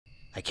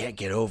I can't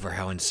get over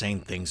how insane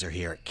things are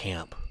here at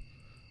camp.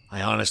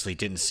 I honestly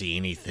didn't see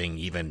anything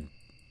even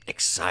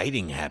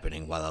exciting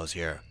happening while I was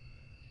here.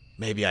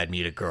 Maybe I'd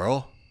meet a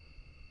girl.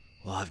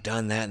 Well, I've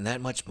done that and that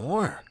much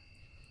more.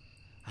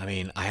 I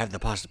mean, I have the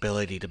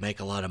possibility to make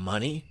a lot of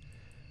money,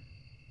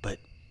 but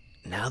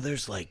now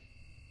there's like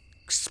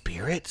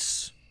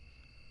spirits?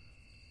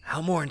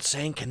 How more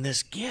insane can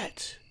this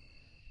get?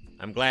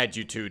 I'm glad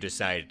you two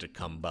decided to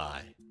come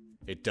by.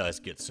 It does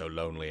get so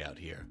lonely out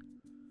here.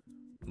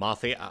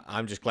 Mothy,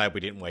 I'm just glad we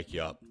didn't wake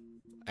you up.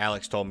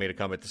 Alex told me to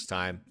come at this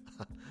time.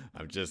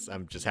 I'm just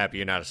happy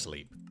you're not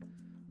asleep.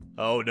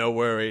 Oh, no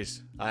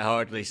worries. I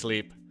hardly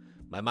sleep.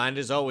 My mind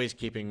is always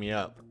keeping me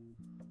up.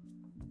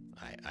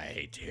 I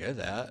hate to hear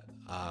that.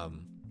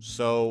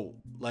 So,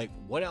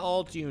 what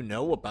all do you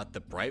know about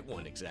the Bright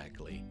One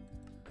exactly?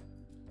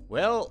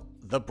 Well,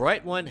 the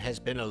Bright One has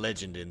been a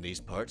legend in these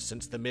parts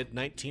since the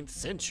mid-19th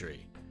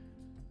century.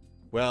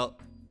 Well,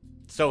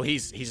 so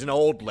he's an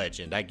old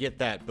legend, I get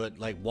that, but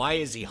why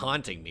is he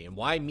haunting me, and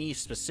why me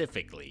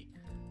specifically?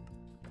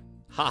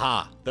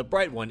 Haha, the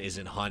Bright One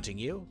isn't haunting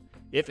you.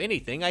 If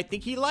anything, I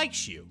think he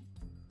likes you.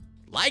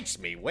 Likes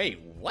me?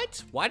 Wait,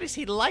 what? Why does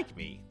he like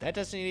me? That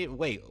doesn't even...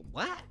 Wait,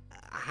 what?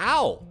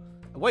 How?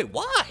 Wait,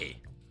 why?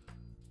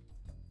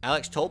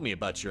 Alex told me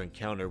about your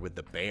encounter with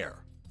the bear.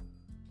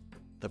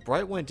 The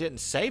Bright One didn't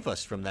save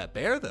us from that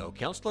bear, though.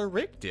 Counselor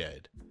Rick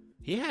did.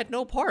 He had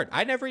no part.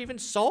 I never even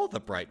saw the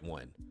Bright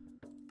One.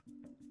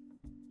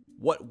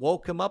 What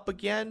woke him up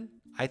again?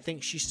 I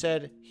think she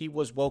said he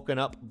was woken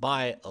up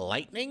by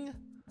lightning?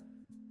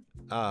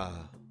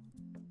 Yeah,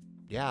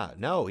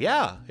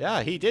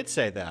 he did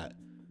say that.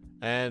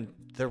 And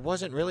there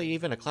wasn't really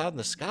even a cloud in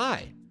the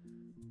sky.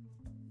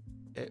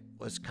 It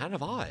was kind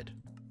of odd.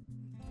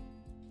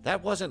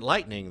 That wasn't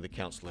lightning the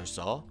counselor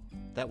saw.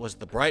 That was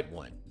the Bright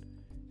One.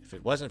 If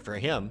it wasn't for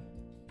him,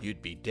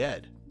 you'd be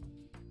dead.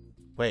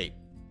 Wait,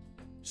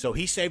 so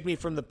he saved me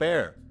from the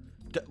bear.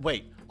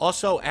 Wait,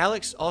 also,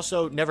 Alex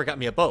also never got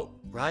me a boat,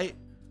 right?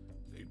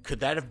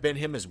 Could that have been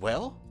him as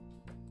well?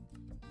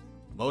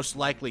 Most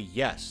likely,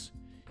 yes.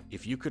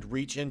 If you could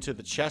reach into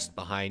the chest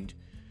behind,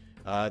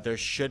 there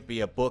should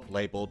be a book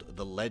labeled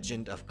The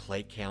Legend of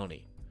Clay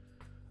County.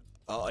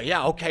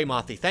 Yeah, okay,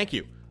 Mothy, thank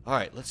you. All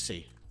right, let's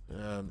see.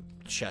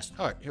 Chest.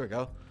 All right, here we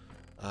go.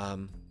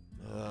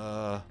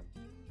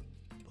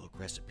 Book,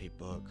 recipe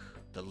book.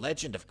 The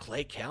Legend of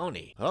Clay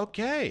County.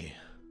 Okay.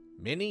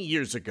 Many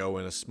years ago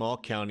in a small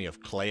county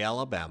of Clay,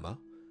 Alabama,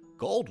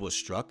 gold was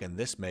struck, and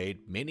this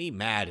made many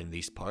mad in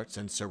these parts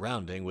and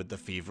surrounding with the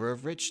fever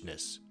of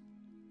richness.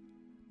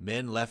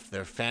 Men left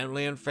their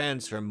family and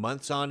friends for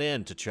months on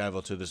end to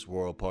travel to this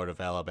rural part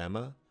of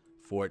Alabama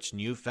for its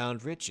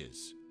newfound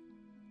riches.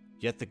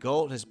 Yet the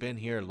gold has been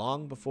here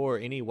long before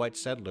any white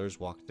settlers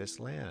walked this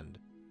land.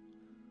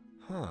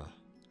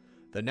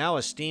 The now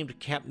esteemed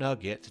Camp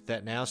Nugget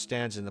that now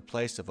stands in the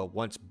place of a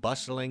once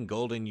bustling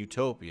golden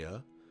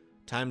utopia,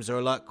 times are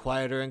a lot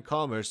quieter and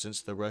calmer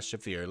since the rush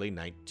of the early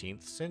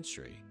 19th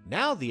century.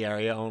 Now the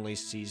area only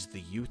sees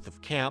the youth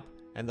of camp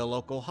and the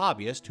local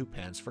hobbyist who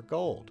pans for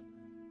gold.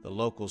 The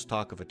locals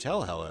talk of a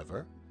tale,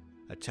 however,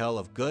 a tale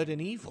of good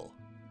and evil.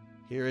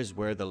 Here is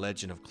where the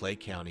legend of Clay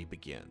County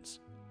begins.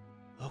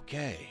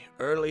 Okay,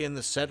 early in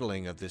the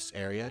settling of this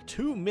area,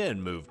 two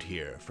men moved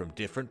here from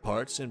different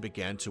parts and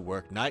began to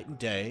work night and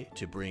day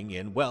to bring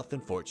in wealth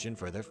and fortune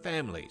for their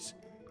families.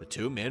 The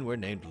two men were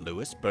named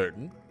Lewis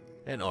Burton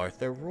and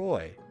Arthur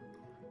Roy.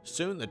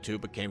 Soon the two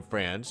became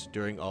friends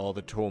during all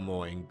the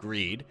turmoil and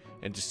greed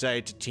and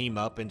decided to team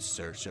up in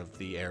search of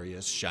the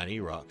area's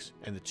shiny rocks,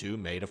 and the two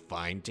made a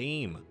fine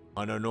team.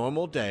 On a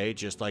normal day,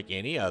 just like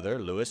any other,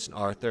 Lewis and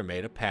Arthur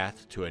made a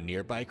path to a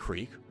nearby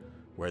creek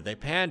where they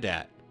panned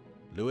at.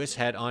 Lewis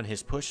had on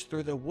his push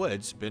through the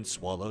woods been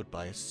swallowed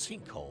by a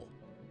sinkhole.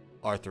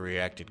 Arthur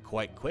reacted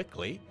quite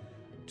quickly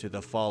to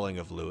the falling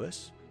of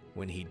Lewis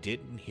when he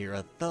didn't hear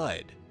a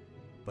thud,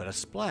 but a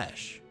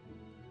splash.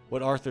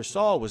 What Arthur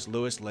saw was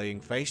Lewis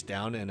laying face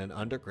down in an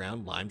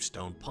underground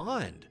limestone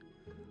pond.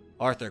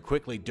 Arthur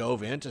quickly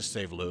dove in to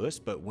save Lewis,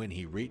 but when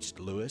he reached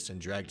Lewis and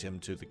dragged him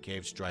to the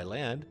cave's dry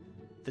land,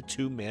 the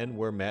two men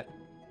were met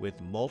with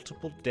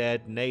multiple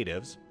dead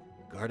natives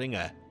guarding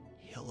a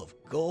hill of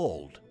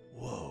gold.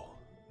 Whoa.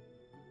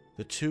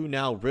 The two,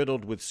 now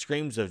riddled with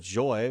screams of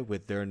joy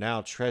with their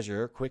now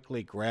treasure,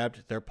 quickly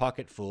grabbed their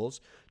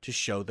pocketfuls to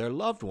show their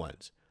loved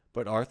ones,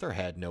 but Arthur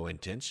had no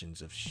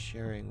intentions of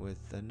sharing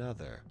with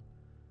another.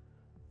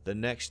 The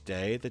next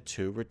day, the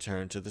two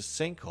returned to the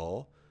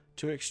sinkhole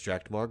to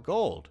extract more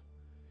gold,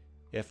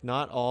 if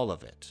not all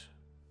of it.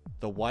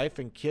 The wife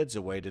and kids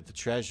awaited the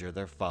treasure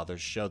their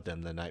fathers showed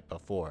them the night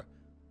before,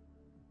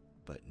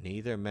 but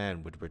neither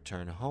man would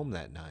return home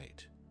that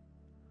night.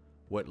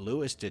 What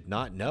Lewis did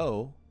not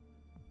know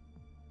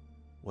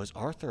was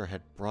Arthur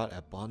had brought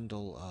a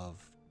bundle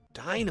of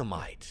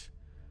dynamite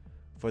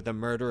for the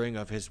murdering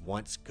of his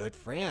once good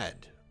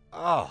friend.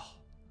 Oh!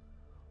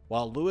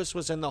 While Lewis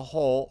was in the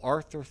hole,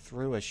 Arthur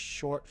threw a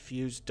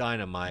short-fused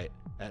dynamite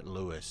at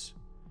Lewis,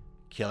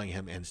 killing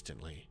him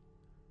instantly.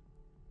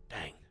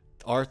 Dang.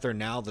 Arthur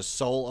now the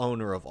sole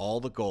owner of all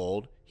the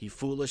gold, he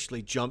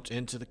foolishly jumped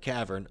into the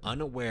cavern,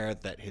 unaware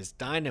that his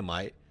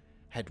dynamite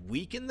had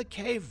weakened the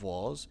cave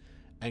walls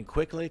and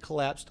quickly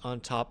collapsed on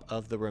top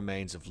of the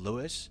remains of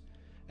Lewis,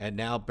 and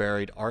now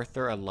buried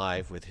Arthur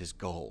alive with his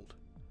gold.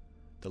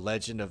 The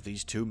legend of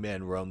these two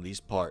men roamed these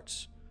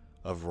parts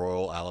of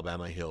rural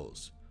Alabama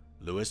hills.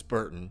 Lewis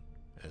Burton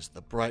as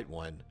the Bright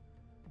One,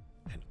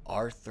 and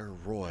Arthur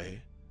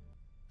Roy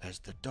as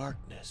the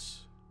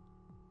Darkness.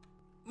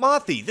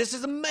 Mothy, this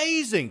is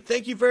amazing!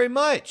 Thank you very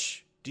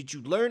much! Did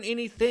you learn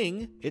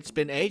anything? It's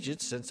been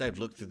ages since I've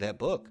looked through that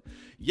book.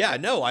 Yeah,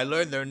 no, I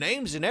learned their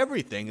names and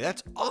everything.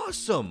 That's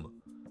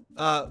awesome!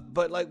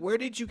 But where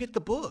did you get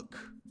the book?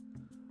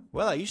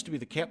 Well, I used to be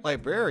the camp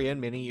librarian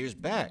many years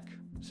back.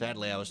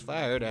 Sadly, I was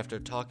fired after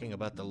talking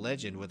about the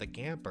legend with a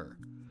camper.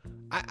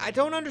 I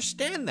don't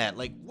understand that.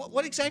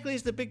 What exactly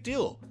is the big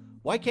deal?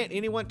 Why can't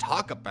anyone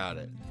talk about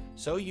it?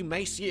 So you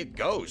may see a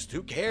ghost.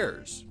 Who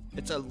cares?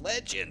 It's a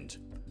legend.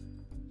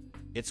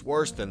 It's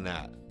worse than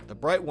that. The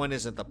Bright One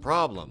isn't the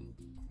problem.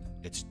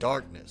 It's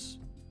darkness.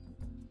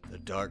 The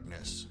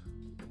darkness.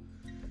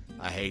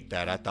 I hate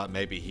that. I thought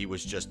maybe he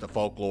was just the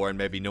folklore and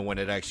maybe no one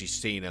had actually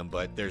seen him,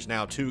 but there's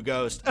now 2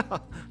 ghosts.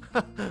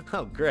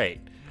 Oh,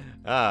 great.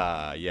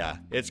 Yeah,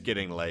 it's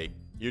getting late.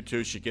 You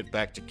two should get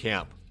back to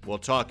camp. We'll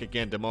talk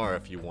again tomorrow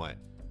if you want.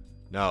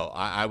 No,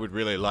 I would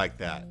really like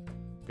that.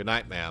 Good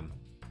night, ma'am.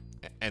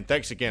 And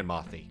thanks again,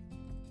 Mothy.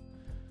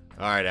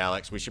 All right,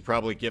 Alex, we should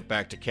probably get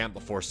back to camp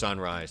before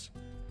sunrise.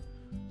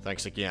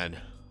 Thanks again.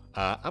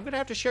 I'm going to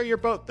have to share your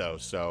boat, though,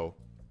 so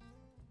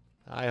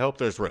I hope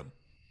there's room.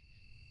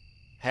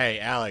 Hey,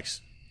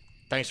 Alex,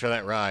 thanks for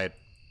that ride.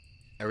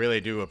 I really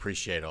do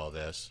appreciate all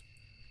this.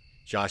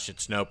 Josh,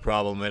 it's no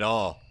problem at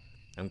all.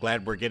 I'm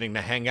glad we're getting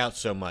to hang out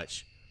so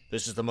much.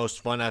 This is the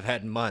most fun I've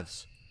had in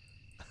months.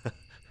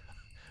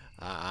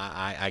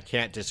 I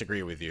can't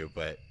disagree with you,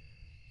 but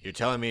you're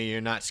telling me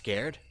you're not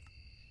scared?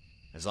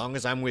 As long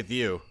as I'm with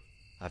you,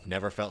 I've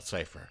never felt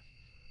safer.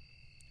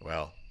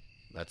 Well,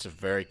 that's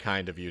very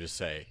kind of you to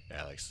say,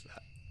 Alex.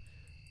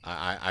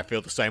 I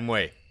feel the same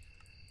way.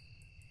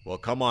 Well,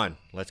 come on.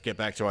 Let's get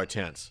back to our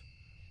tents.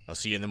 I'll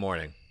see you in the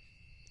morning.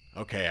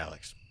 Okay,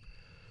 Alex.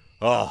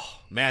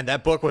 Oh, man,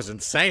 that book was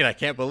insane. I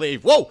can't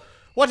believe. Whoa!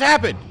 What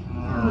happened?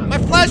 My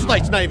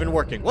flashlight's not even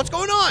working. What's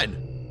going on?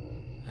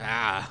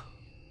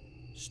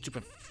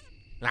 Stupid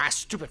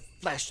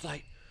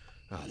flashlight.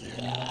 Oh,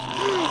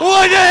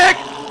 what the heck?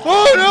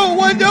 Oh, no,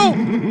 what?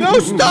 No,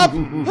 stop.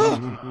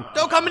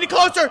 Don't come any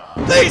closer,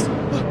 please.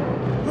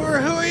 Who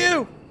are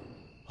you?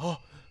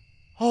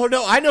 Oh,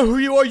 no, I know who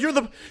you are. You're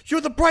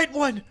the Bright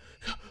One.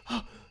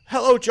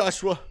 Hello,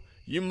 Joshua.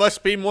 You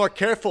must be more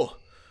careful.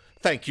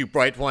 Thank you,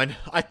 Bright One.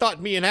 I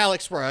thought me and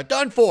Alex were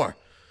done for.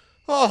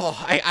 Oh,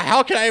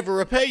 how can I ever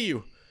repay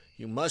you?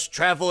 You must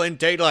travel in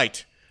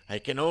daylight. I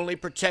can only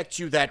protect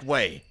you that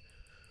way.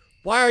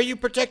 Why are you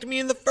protecting me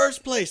in the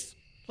first place?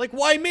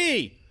 Why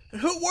me?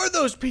 And who were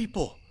those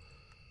people?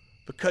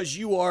 Because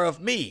you are of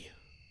me.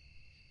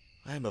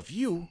 I am of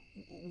you?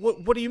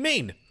 What do you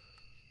mean?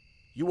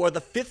 You are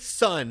the 5th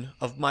son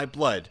of my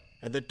blood,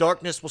 and the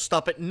darkness will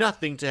stop at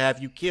nothing to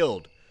have you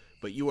killed.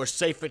 But you are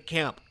safe at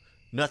camp.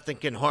 Nothing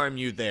can harm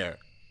you there.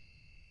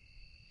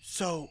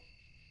 So,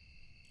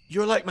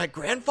 you're like my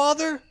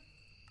grandfather?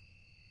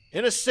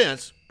 In a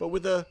sense, but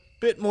with a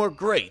bit more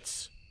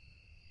grace.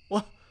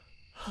 What?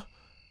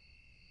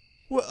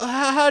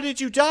 How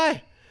did you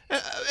die?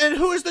 And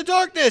who is the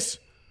darkness?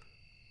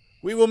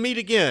 We will meet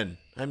again,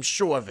 I'm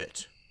sure of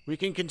it. We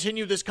can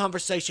continue this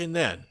conversation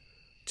then.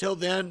 Till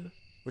then,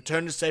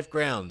 return to safe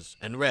grounds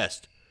and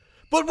rest.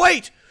 But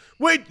wait!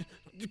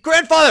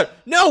 Grandfather!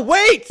 No,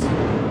 wait!